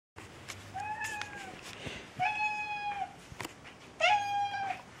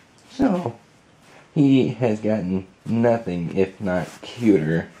So, he has gotten nothing if not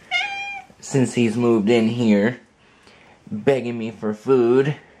cuter since he's moved in here, begging me for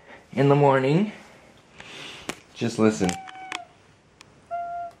food in the morning. Just listen.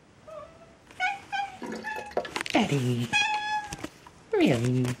 Daddy.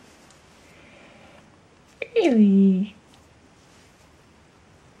 Really? Really?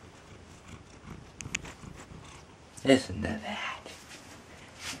 Listen to that.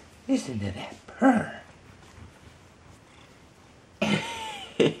 Listen to that purr.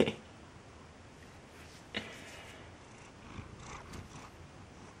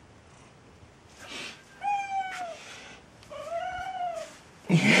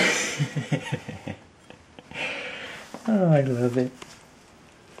 Oh, I love it.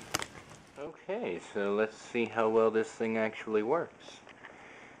 Okay, so let's see how well this thing actually works.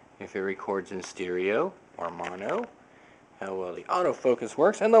 If it records in stereo or mono, how well the autofocus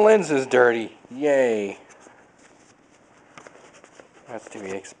works, and the lens is dirty. Yay! That's to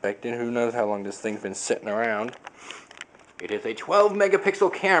be expected. Who knows how long this thing's been sitting around. It is a 12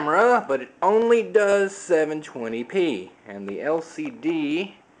 megapixel camera, but it only does 720p, and the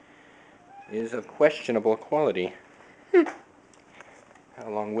LCD is of questionable quality. How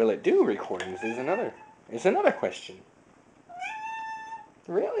long will it do recordings is another question.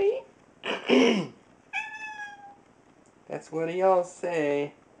 Really? That's what y'all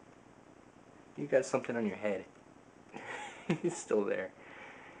say. You got something on your head. He's still there.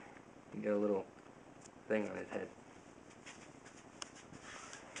 You got a little thing on his head.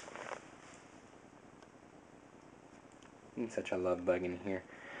 He's such a love bug in here.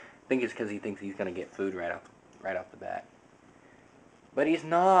 I think it's because he thinks he's gonna get food right off the bat. But he's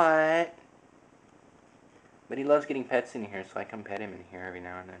not. But he loves getting pets in here, so I come pet him in here every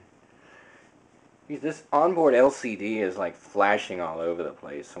now and then. This onboard LCD is like flashing all over the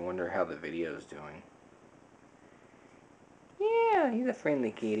place. I wonder how the video's doing. Yeah, he's a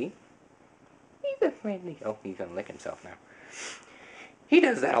friendly kitty. He's a friendly... Oh, he's gonna lick himself now. He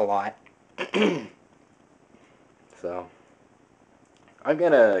does that a lot. So, I've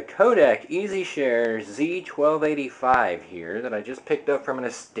got a Kodak EasyShare Z1285 here that I just picked up from an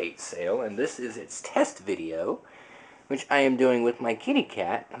estate sale, and this is its test video, which I am doing with my kitty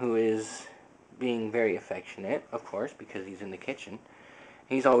cat, who is being very affectionate, of course, because he's in the kitchen.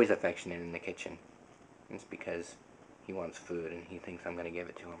 He's always affectionate in the kitchen. It's because he wants food and he thinks I'm going to give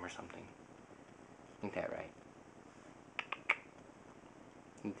it to him or something. Ain't that right?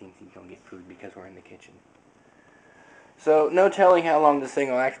 He thinks he's going to get food because we're in the kitchen. So, no telling how long this thing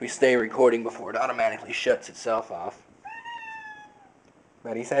will actually stay recording before it automatically shuts itself off.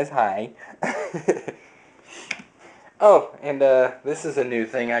 But he says hi. Oh, and this is a new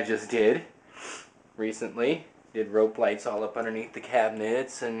thing I just did recently. Did rope lights all up underneath the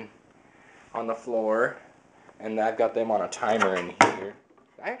cabinets and on the floor. And I've got them on a timer in here.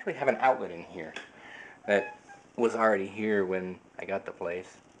 I actually have an outlet in here that was already here when I got the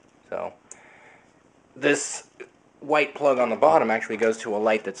place. So, this white plug on the bottom actually goes to a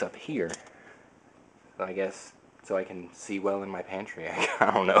light that's up here. So I guess, so I can see well in my pantry.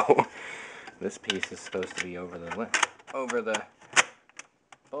 I don't know. This piece is supposed to be over the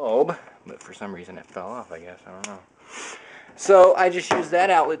bulb, but for some reason it fell off, I guess. I don't know. So I just used that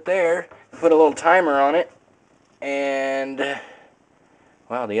outlet there, put a little timer on it, and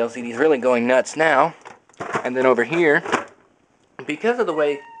wow, the LCD's really going nuts now. And then over here, because of the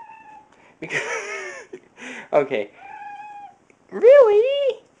way, okay,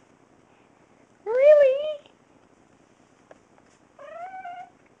 really?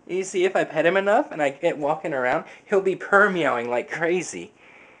 You see, if I pet him enough and I get walking around, he'll be purr-meowing like crazy.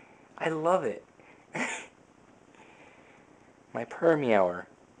 I love it. My purr-meower.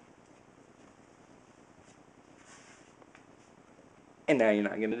 And now you're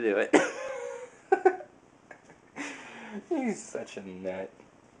not going to do it. He's such a nut.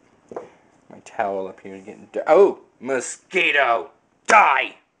 My towel up here is getting dirty. Oh! Mosquito!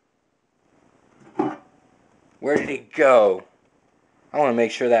 Die! Where did he go? I want to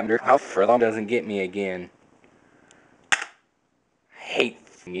make sure that furlong doesn't get me again. I hate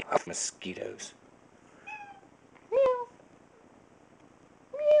mosquitoes. Meow.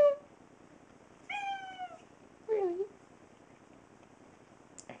 Meow. Really?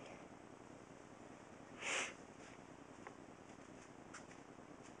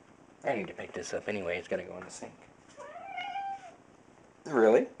 I need to pick this up anyway. It's got to go in the sink.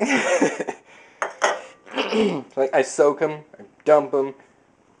 Really? Like, I soak them, I dump them,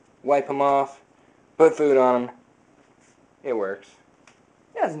 wipe them off, put food on them. It works.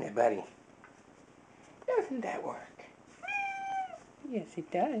 Doesn't it, buddy? Doesn't that work? Yes, it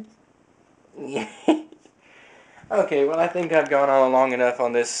does. Okay, well I think I've gone on long enough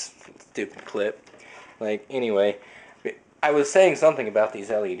on this stupid clip. Like, anyway, I was saying something about these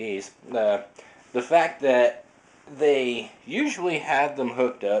LEDs. The fact that they usually have them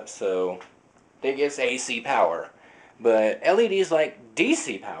hooked up so they get AC power, but LEDs like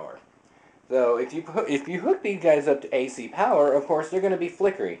DC power. So if you hook these guys up to AC power, of course they're going to be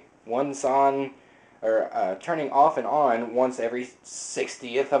flickery. One's on, or turning off and on once every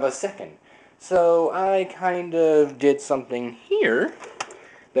 60th of a second. So I kind of did something here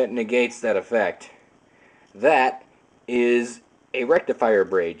that negates that effect. That is a rectifier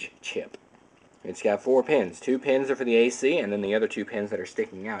bridge chip. It's got 4 pins. 2 pins are for the AC, and then the other 2 pins that are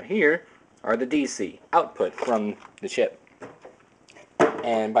sticking out here are the DC output from the chip.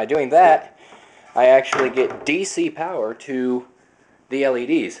 And by doing that, I actually get DC power to the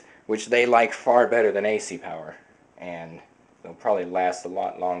LEDs, which they like far better than AC power, and they'll probably last a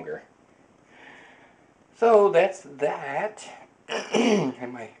lot longer. So that's that.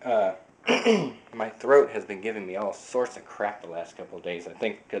 And my throat has been giving me all sorts of crap the last couple of days, I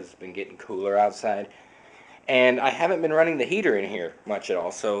think because it's been getting cooler outside. And I haven't been running the heater in here much at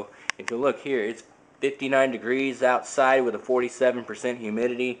all, so if you look here, it's 59 degrees outside with a 47%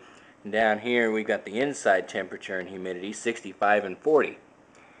 humidity. And down here we got the inside temperature and humidity, 65 and 40.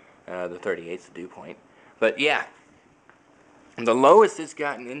 The 38's the dew point. But yeah, the lowest it's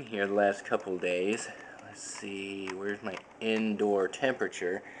gotten in here the last couple of days. Let's see, where's my indoor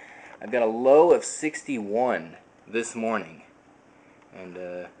temperature? I've got a low of 61 this morning. And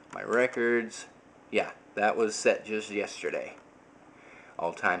my records, yeah, that was set just yesterday.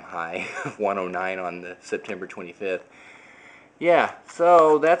 All-time high of 109 on the September 25th. Yeah,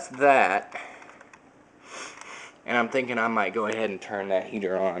 so that's that. And I'm thinking I might go ahead and turn that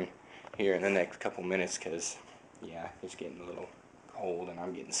heater on here in the next couple minutes because, yeah, it's getting a little cold and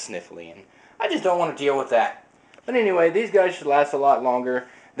I'm getting sniffly and I just don't want to deal with that. But anyway, these guys should last a lot longer.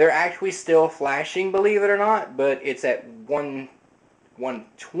 They're actually still flashing, believe it or not, but it's at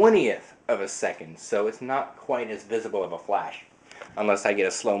 1/20th of a second, so it's not quite as visible of a flash. Unless I get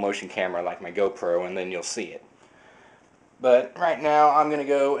a slow motion camera like my GoPro, and then you'll see it. But right now I'm going to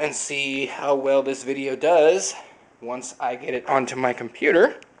go and see how well this video does once I get it onto my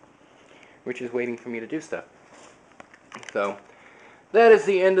computer, which is waiting for me to do stuff. So that is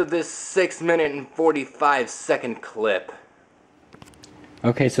the end of this 6-minute and 45-second clip.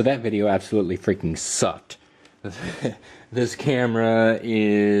 Okay, so that video absolutely freaking sucked. This camera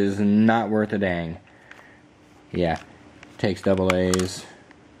is not worth a dang. Yeah, takes AA's.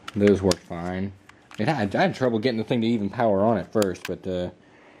 Those work fine. I had trouble getting the thing to even power on at first, but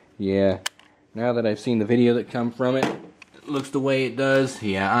yeah, now that I've seen the video that come from it, it looks the way it does.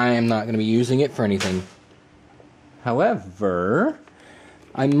 Yeah, I am not going to be using it for anything. However,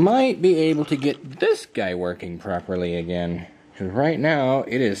 I might be able to get this guy working properly again. Because right now,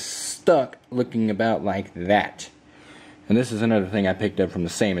 it is stuck looking about like that. And this is another thing I picked up from the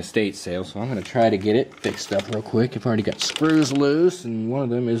same estate sale, so I'm going to try to get it fixed up real quick. I've already got screws loose, and one of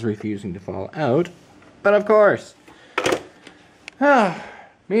them is refusing to fall out. But of course.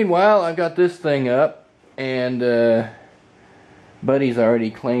 Meanwhile, I've got this thing up, and Buddy's already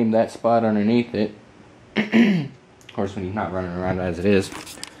claimed that spot underneath it. Of course, when he's not running around as it is.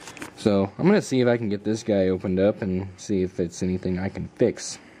 So, I'm going to see if I can get this guy opened up and see if it's anything I can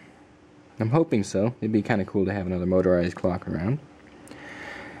fix. I'm hoping so. It'd be kind of cool to have another motorized clock around.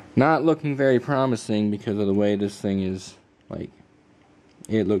 Not looking very promising because of the way this thing is, like,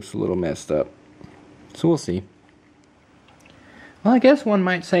 it looks a little messed up. So we'll see. Well, I guess one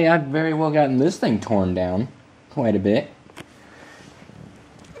might say I've very well gotten this thing torn down quite a bit.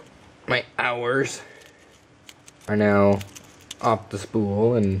 My hours are now off the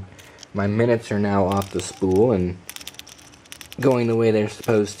spool, and my minutes are now off the spool and going the way they're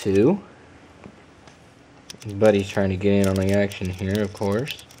supposed to. Buddy's trying to get in on the action here, of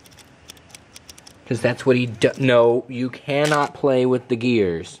course. Because that's what he does. No, you cannot play with the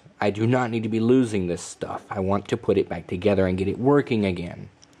gears. I do not need to be losing this stuff. I want to put it back together and get it working again.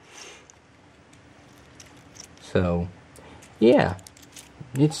 So, yeah.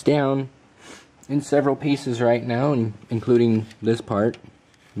 It's down in several pieces right now, including this part,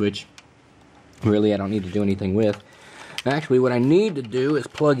 which really I don't need to do anything with. Actually, what I need to do is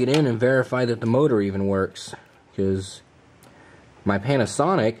plug it in and verify that the motor even works. Because my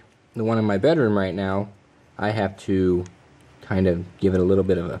Panasonic, the one in my bedroom right now, I have to kind of give it a little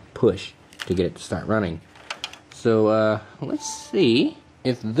bit of a push to get it to start running. So, let's see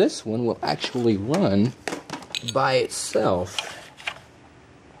if this one will actually run by itself.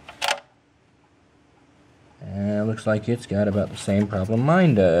 Looks like it's got about the same problem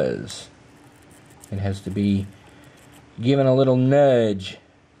mine does. It has to be given a little nudge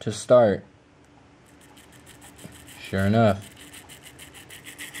to start. Sure enough.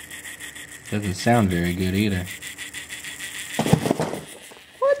 Doesn't sound very good either.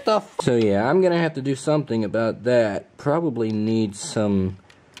 What the f— So yeah, I'm gonna have to do something about that. Probably need some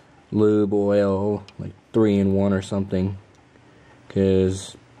lube oil, like 3-in-1 or something,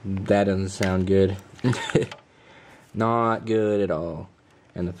 because that doesn't sound good. Not good at all.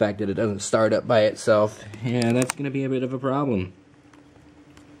 And the fact that it doesn't start up by itself, yeah, that's gonna be a bit of a problem.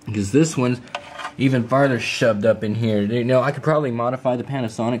 Because this one's even farther shoved up in here. You know, I could probably modify the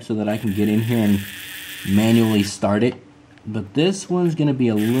Panasonic so that I can get in here and manually start it. But this one's gonna be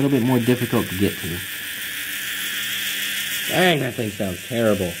a little bit more difficult to get to. Dang, that thing sounds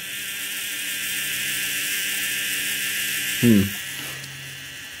terrible.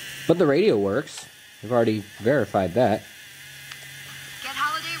 But the radio works. We've already verified that. Get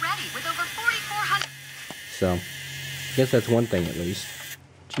holiday ready with over 4,400. So, I guess that's one thing at least.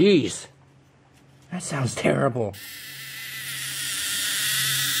 Jeez. That sounds terrible.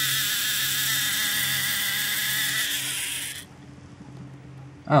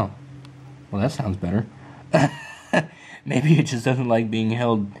 Oh. Well, that sounds better. Maybe it just doesn't like being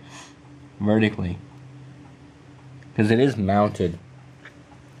held vertically. Because it is mounted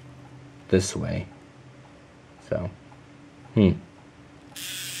this way. So,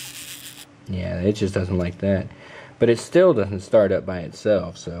 yeah, it just doesn't like that. But it still doesn't start up by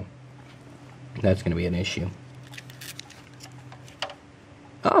itself, so that's going to be an issue.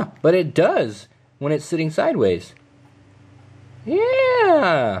 Ah, but it does when it's sitting sideways.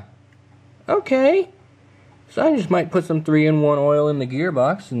 Yeah! Okay. So I just might put some 3-in-1 oil in the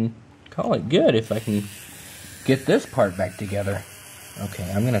gearbox and call it good if I can get this part back together.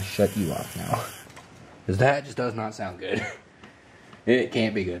 Okay, I'm going to shut you off now. Because that just does not sound good. It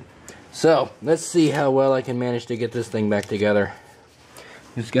can't be good. So, let's see how well I can manage to get this thing back together.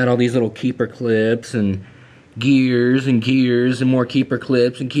 It's got all these little keeper clips and gears and more keeper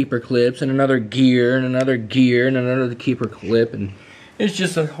clips and another gear and another gear and another keeper clip, and it's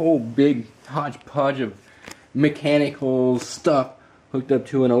just a whole big hodgepodge of mechanical stuff hooked up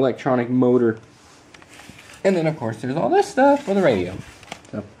to an electronic motor. And then of course there's all this stuff for the radio.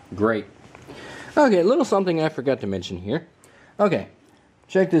 So, great. Okay, a little something I forgot to mention here. Okay,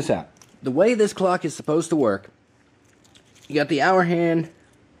 check this out. The way this clock is supposed to work, you got the hour hand.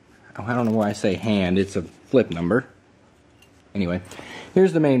 Oh, I don't know why I say hand, it's a flip number. Anyway,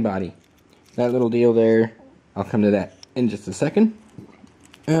 here's the main body. That little deal there, I'll come to that in just a second.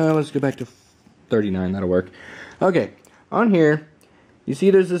 Let's go back to 39, that'll work. Okay, on here, you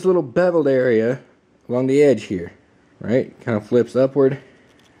see there's this little beveled area along the edge here, right? Kind of flips upward,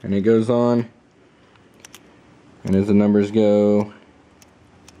 and it goes on. And as the numbers go,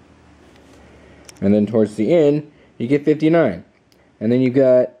 and then towards the end, you get 59. And then you've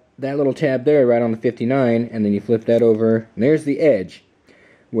got that little tab there right on the 59, and then you flip that over, and there's the edge,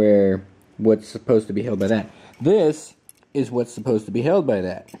 where what's supposed to be held by that. This is what's supposed to be held by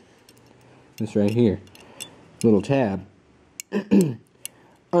that. This right here. Little tab.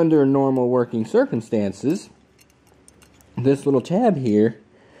 Under normal working circumstances, this little tab here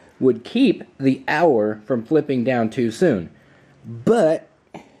would keep the hour from flipping down too soon. But,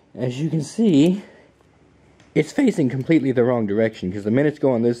 as you can see, it's facing completely the wrong direction, because the minutes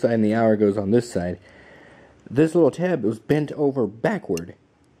go on this side and the hour goes on this side. This little tab was bent over backward.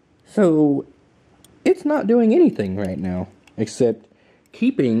 So, it's not doing anything right now, except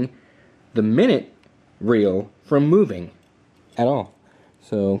keeping the minute reel from moving at all.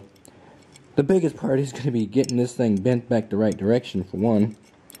 So, the biggest part is going to be getting this thing bent back the right direction, for one,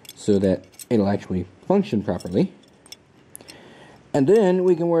 so that it'll actually function properly. And then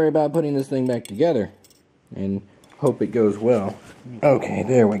we can worry about putting this thing back together and hope it goes well. Okay,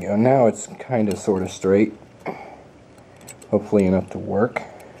 there we go. Now it's kind of sort of straight. Hopefully enough to work.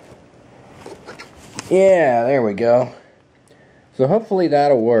 Yeah, there we go. So hopefully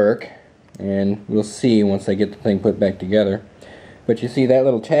that'll work, and we'll see once I get the thing put back together. But you see that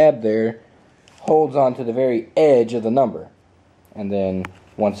little tab there holds on to the very edge of the number. And then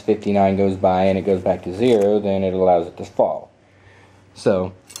once 59 goes by and it goes back to 0, then it allows it to fall.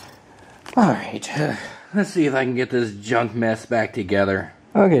 So, alright, let's see if I can get this junk mess back together.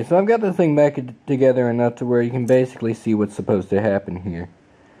 Okay, so I've got the thing back together enough to where you can basically see what's supposed to happen here.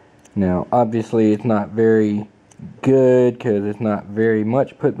 Now, obviously it's not very good because it's not very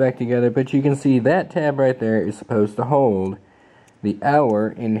much put back together, but you can see that tab right there is supposed to hold the hour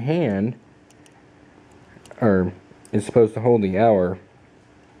in hand, or is supposed to hold the hour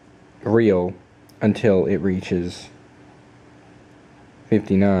reel until it reaches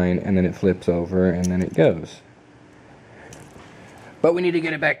 59, and then it flips over, and then it goes. But we need to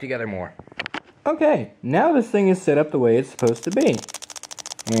get it back together more. Okay, now this thing is set up the way it's supposed to be.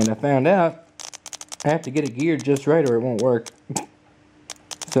 And I found out I have to get it geared just right or it won't work.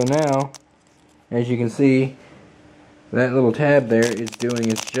 So now, as you can see, that little tab there is doing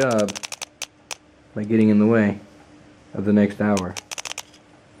its job by getting in the way of the next hour.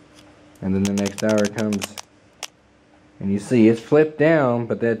 And then the next hour comes, and you see it's flipped down,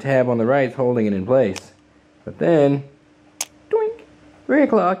 but that tab on the right is holding it in place. But then, doink, 3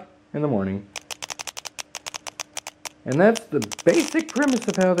 o'clock in the morning. And that's the basic premise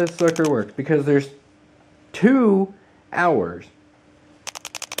of how this sucker works, because there's 2 hours.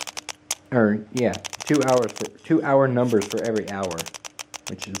 Or, yeah, 2 hours for 2 hour numbers for every hour.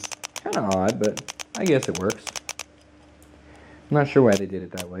 Which is kind of odd, but I guess it works. I'm not sure why they did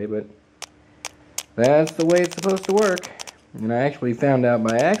it that way, but that's the way it's supposed to work. And I actually found out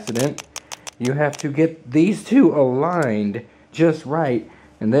by accident, you have to get these two aligned just right,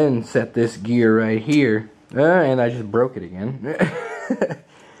 and then set this gear right here. And I just broke it again.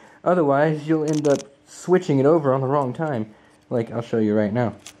 Otherwise, you'll end up switching it over on the wrong time. Like, I'll show you right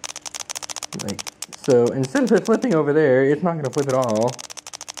now. Like, so instead of it flipping over there, it's not going to flip at all.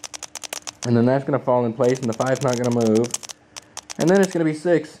 And then that's going to fall in place, and the 5's not going to move. And then it's going to be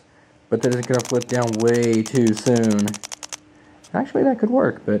 6, but then it's going to flip down way too soon. Actually, that could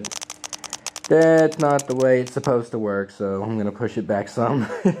work, but that's not the way it's supposed to work, so I'm going to push it back some.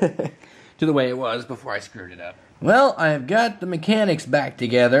 To the way it was before I screwed it up. Well, I've got the mechanics back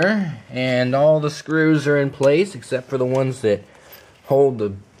together, and all the screws are in place, except for the ones that hold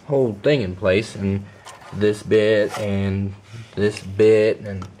the whole thing in place, and this bit, and this bit,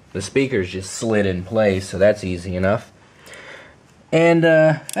 and the speakers just slid in place, so that's easy enough. And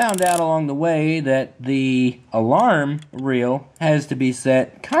found out along the way that the alarm reel has to be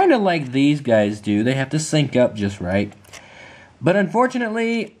set kind of like these guys do. They have to sync up just right. But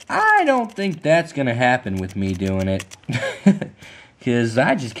unfortunately, I don't think that's going to happen with me doing it. Because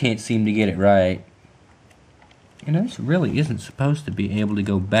I just can't seem to get it right. And this really isn't supposed to be able to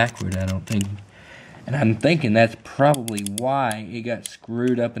go backward, I don't think. And I'm thinking that's probably why it got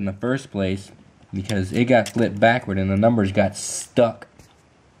screwed up in the first place. Because it got flipped backward and the numbers got stuck.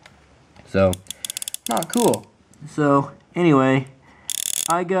 So, not cool. So, anyway,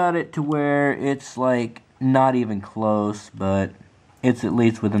 I got it to where it's like not even close, but it's at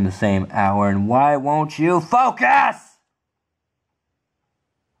least within the same hour. And why won't you focus?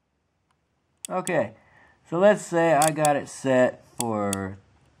 Okay, so let's say I got it set for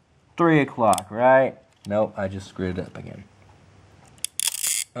 3 o'clock, right? Nope, I just screwed it up again.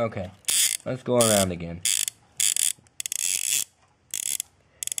 Okay, let's go around again.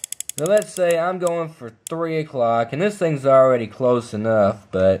 So let's say I'm going for 3 o'clock, and this thing's already close enough,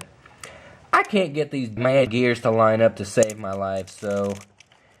 but I can't get these mad gears to line up to save my life, so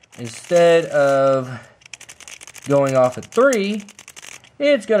instead of going off at 3,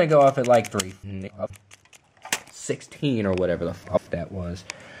 it's going to go off at like 3:16 or whatever the fuck that was.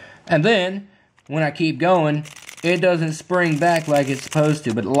 And then, when I keep going, it doesn't spring back like it's supposed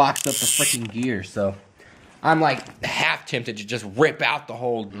to, but it locks up the freaking gear, so I'm like half tempted to just rip out the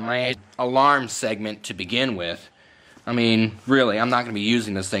whole alarm segment to begin with. I mean, really, I'm not going to be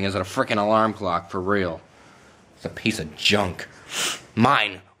using this thing as a freaking alarm clock for real. It's a piece of junk.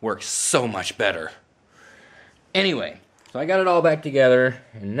 Mine works so much better. Anyway, so I got it all back together,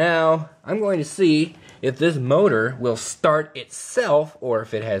 and now I'm going to see if this motor will start itself or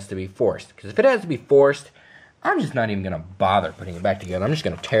if it has to be forced. Because if it has to be forced, I'm just not even going to bother putting it back together. I'm just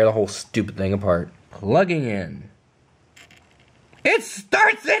going to tear the whole stupid thing apart. Plugging in. It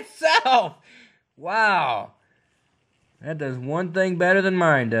starts itself! Wow. That does one thing better than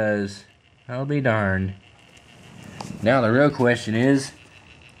mine does. I'll be darned. Now the real question is,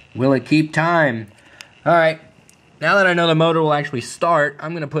 will it keep time? Alright, now that I know the motor will actually start,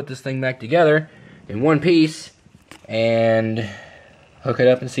 I'm going to put this thing back together in one piece and hook it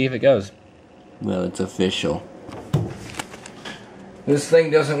up and see if it goes. Well, it's official. This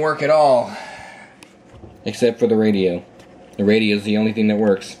thing doesn't work at all. Except for the radio. The radio is the only thing that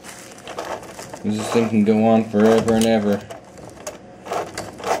works. This thing can go on forever and ever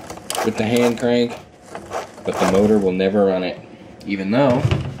with the hand crank, but the motor will never run it. Even though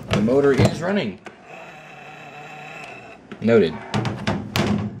the motor is running. Noted.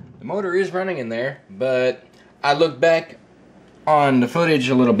 The motor is running in there, but I looked back on the footage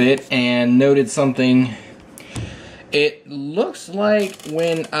a little bit and noted something. It looks like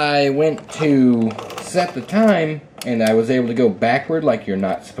when I went to set the time and I was able to go backward like you're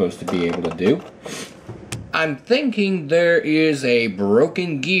not supposed to be able to do, I'm thinking there is a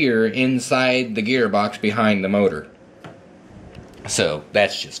broken gear inside the gearbox behind the motor. So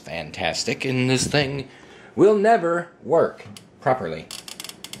that's just fantastic, and this thing will never work properly.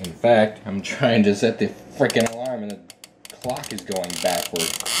 In fact, I'm trying to set the freaking alarm and the clock is going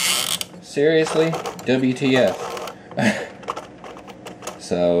backward. Seriously? WTF.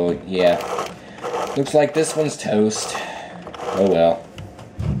 So, yeah. Looks like this one's toast. Oh well.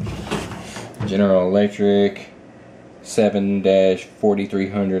 General Electric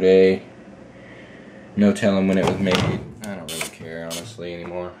 7-4300A. No telling when it was made. I don't really care, honestly,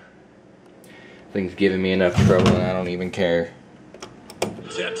 anymore. Thing's giving me enough trouble and I don't even care.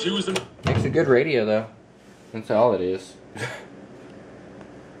 Tattoos and Makes a good radio, though. That's all it is.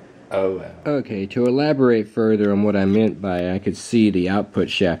 Oh well. Okay, to elaborate further on what I meant by I could see the output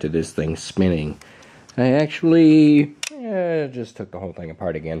shaft of this thing spinning, I actually just took the whole thing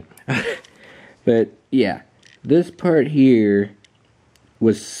apart again. But yeah, this part here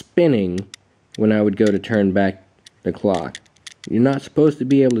was spinning when I would go to turn back the clock. You're not supposed to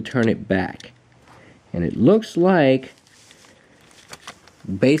be able to turn it back. And it looks like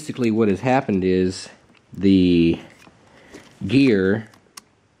basically what has happened is the gear,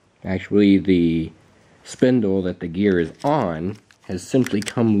 actually the spindle that the gear is on, has simply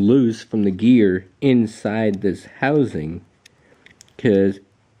come loose from the gear inside this housing, because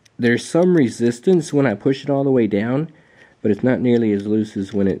there's some resistance when I push it all the way down, but it's not nearly as loose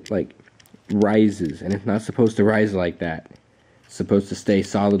as when it like rises, and it's not supposed to rise like that. It's supposed to stay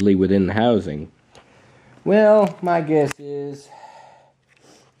solidly within the housing. Well, my guess is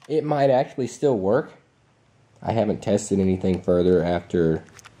it might actually still work. I haven't tested anything further after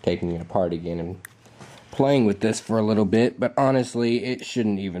taking it apart again and playing with this for a little bit, but honestly, it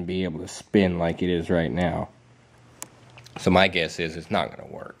shouldn't even be able to spin like it is right now. So my guess is it's not going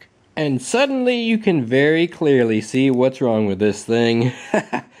to work. And suddenly you can very clearly see what's wrong with this thing.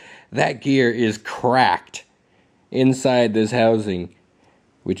 That gear is cracked inside this housing,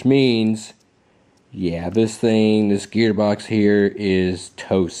 which means, yeah, this gearbox here is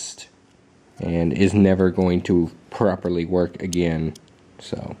toast and is never going to properly work again.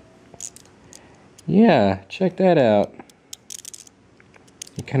 So, yeah, check that out.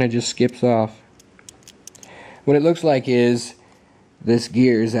 It kind of just skips off. What it looks like is this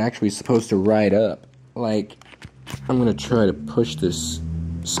gear is actually supposed to ride up. Like, I'm going to try to push this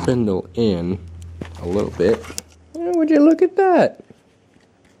spindle in a little bit. Oh, would you look at that?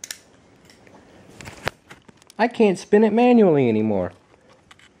 I can't spin it manually anymore.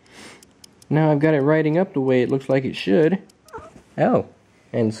 Now I've got it riding up the way it looks like it should. Oh,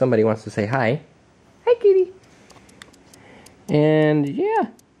 and somebody wants to say hi. Hi, kitty. And yeah,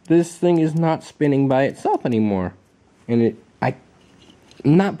 this thing is not spinning by itself anymore. And I'm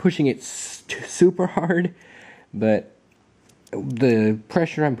not pushing it super hard, but the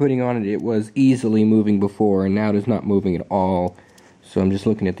pressure I'm putting on it, it was easily moving before, and now it is not moving at all. So I'm just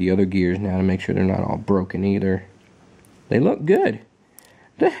looking at the other gears now to make sure they're not all broken either. They look good.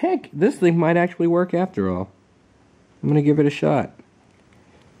 The heck, this thing might actually work after all. I'm going to give it a shot.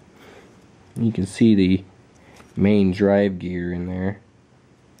 You can see the main drive gear in there.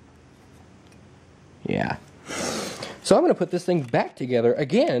 Yeah. So I'm going to put this thing back together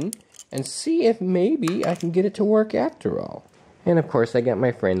again and see if maybe I can get it to work after all. And of course I got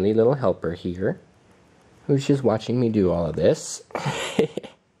my friendly little helper here, who's just watching me do all of this.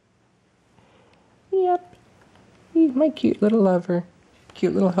 Yep. He's my cute little lover.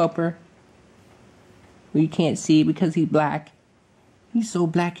 Cute little helper. Who you can't see because he's black. He's so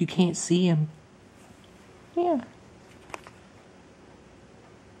black you can't see him. Yeah.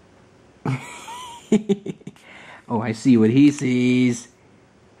 Oh, I see what he sees.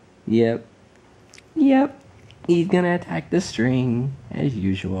 Yep. Yep. He's gonna attack the string, as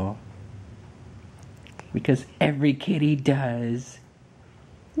usual. Because every kitty does.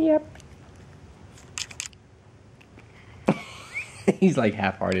 Yep. He's like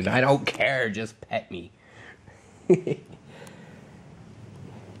half-hearted. I don't care, just pet me. He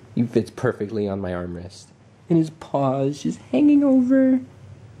fits perfectly on my armrest. And his paws just hanging over.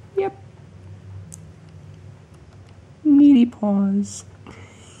 Yep. Needy paws.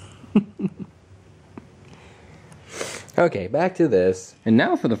 Okay, back to this. And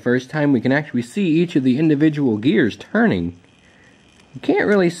now for the first time we can actually see each of the individual gears turning. You can't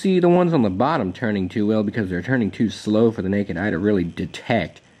really see the ones on the bottom turning too well because they're turning too slow for the naked eye to really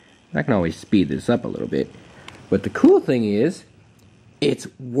detect. I can always speed this up a little bit. But the cool thing is, it's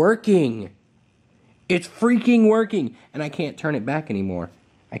working. It's freaking working. And I can't turn it back anymore.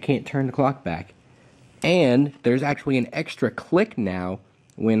 I can't turn the clock back. And there's actually an extra click now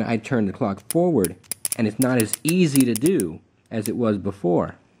when I turn the clock forward. and it's not as easy to do as it was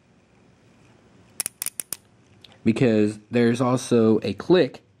before. Because there's also a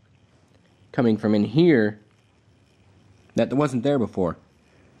click coming from in here that wasn't there before.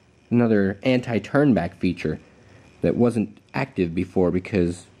 Another anti-turnback feature that wasn't active before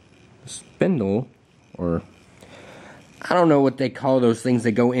because the spindle, or I don't know what they call those things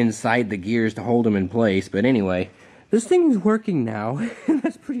that go inside the gears to hold them in place, but anyway, this thing is working now.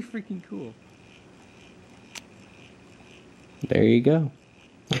 That's pretty freaking cool. There you go.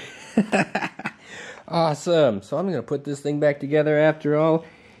 Awesome. So I'm going to put this thing back together after all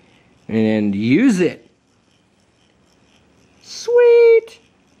and use it. Sweet.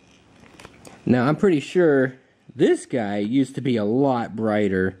 Now I'm pretty sure this guy used to be a lot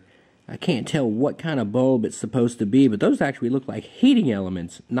brighter. I can't tell what kind of bulb it's supposed to be, but those actually look like heating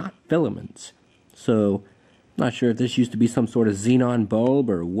elements, not filaments. So I'm not sure if this used to be some sort of xenon bulb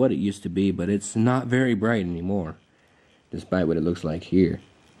or what it used to be, but it's not very bright anymore, despite what it looks like here.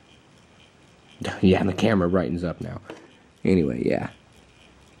 Yeah, the camera brightens up now. Anyway, yeah.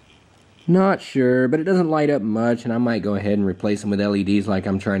 Not sure, but it doesn't light up much, and I might go ahead and replace them with LEDs like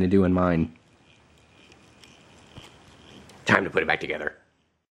I'm trying to do in mine. Time to put it back together.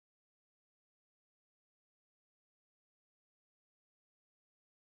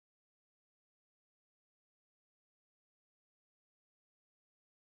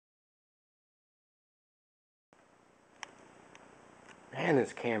 Man,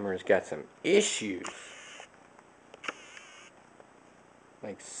 this camera's got some issues.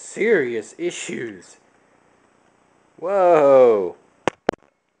 Like, serious issues. Whoa.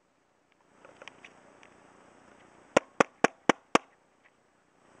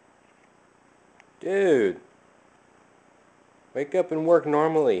 Dude. Wake up and work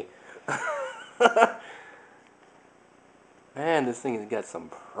normally. Man, this thing has got some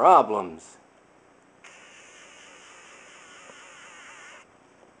problems.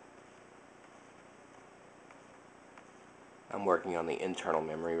 I'm working on the internal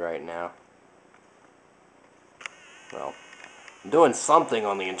memory right now. Well, I'm doing something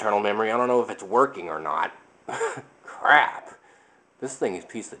on the internal memory. I don't know if it's working or not. Crap. This thing is a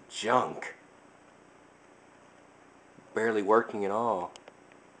piece of junk. Barely working at all.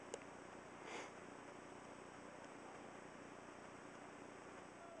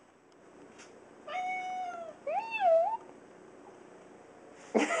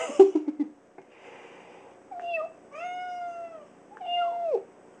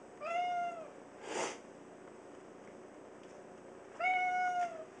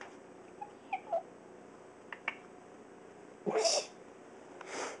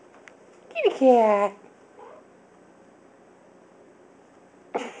 Kitty cat.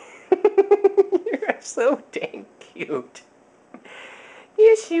 You're so dang cute.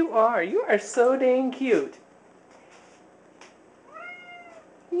 Yes, you are. You are so dang cute.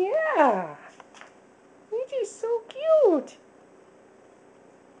 Yeah. You're just so cute.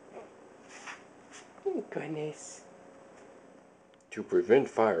 Oh, goodness. To prevent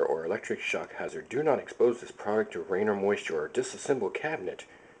fire or electric shock hazard, do not expose this product to rain or moisture or disassemble cabinet.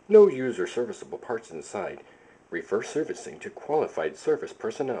 No used or serviceable parts inside. Refer servicing to qualified service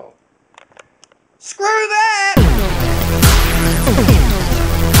personnel. Screw that!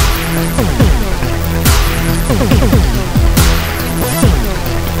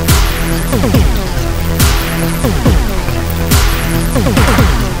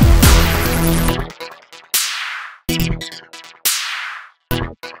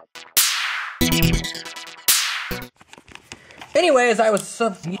 Anyways, I was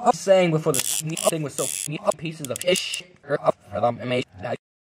saying before the thing was so pieces of fish. Oh,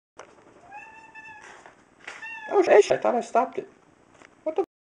 fish! I thought I stopped it.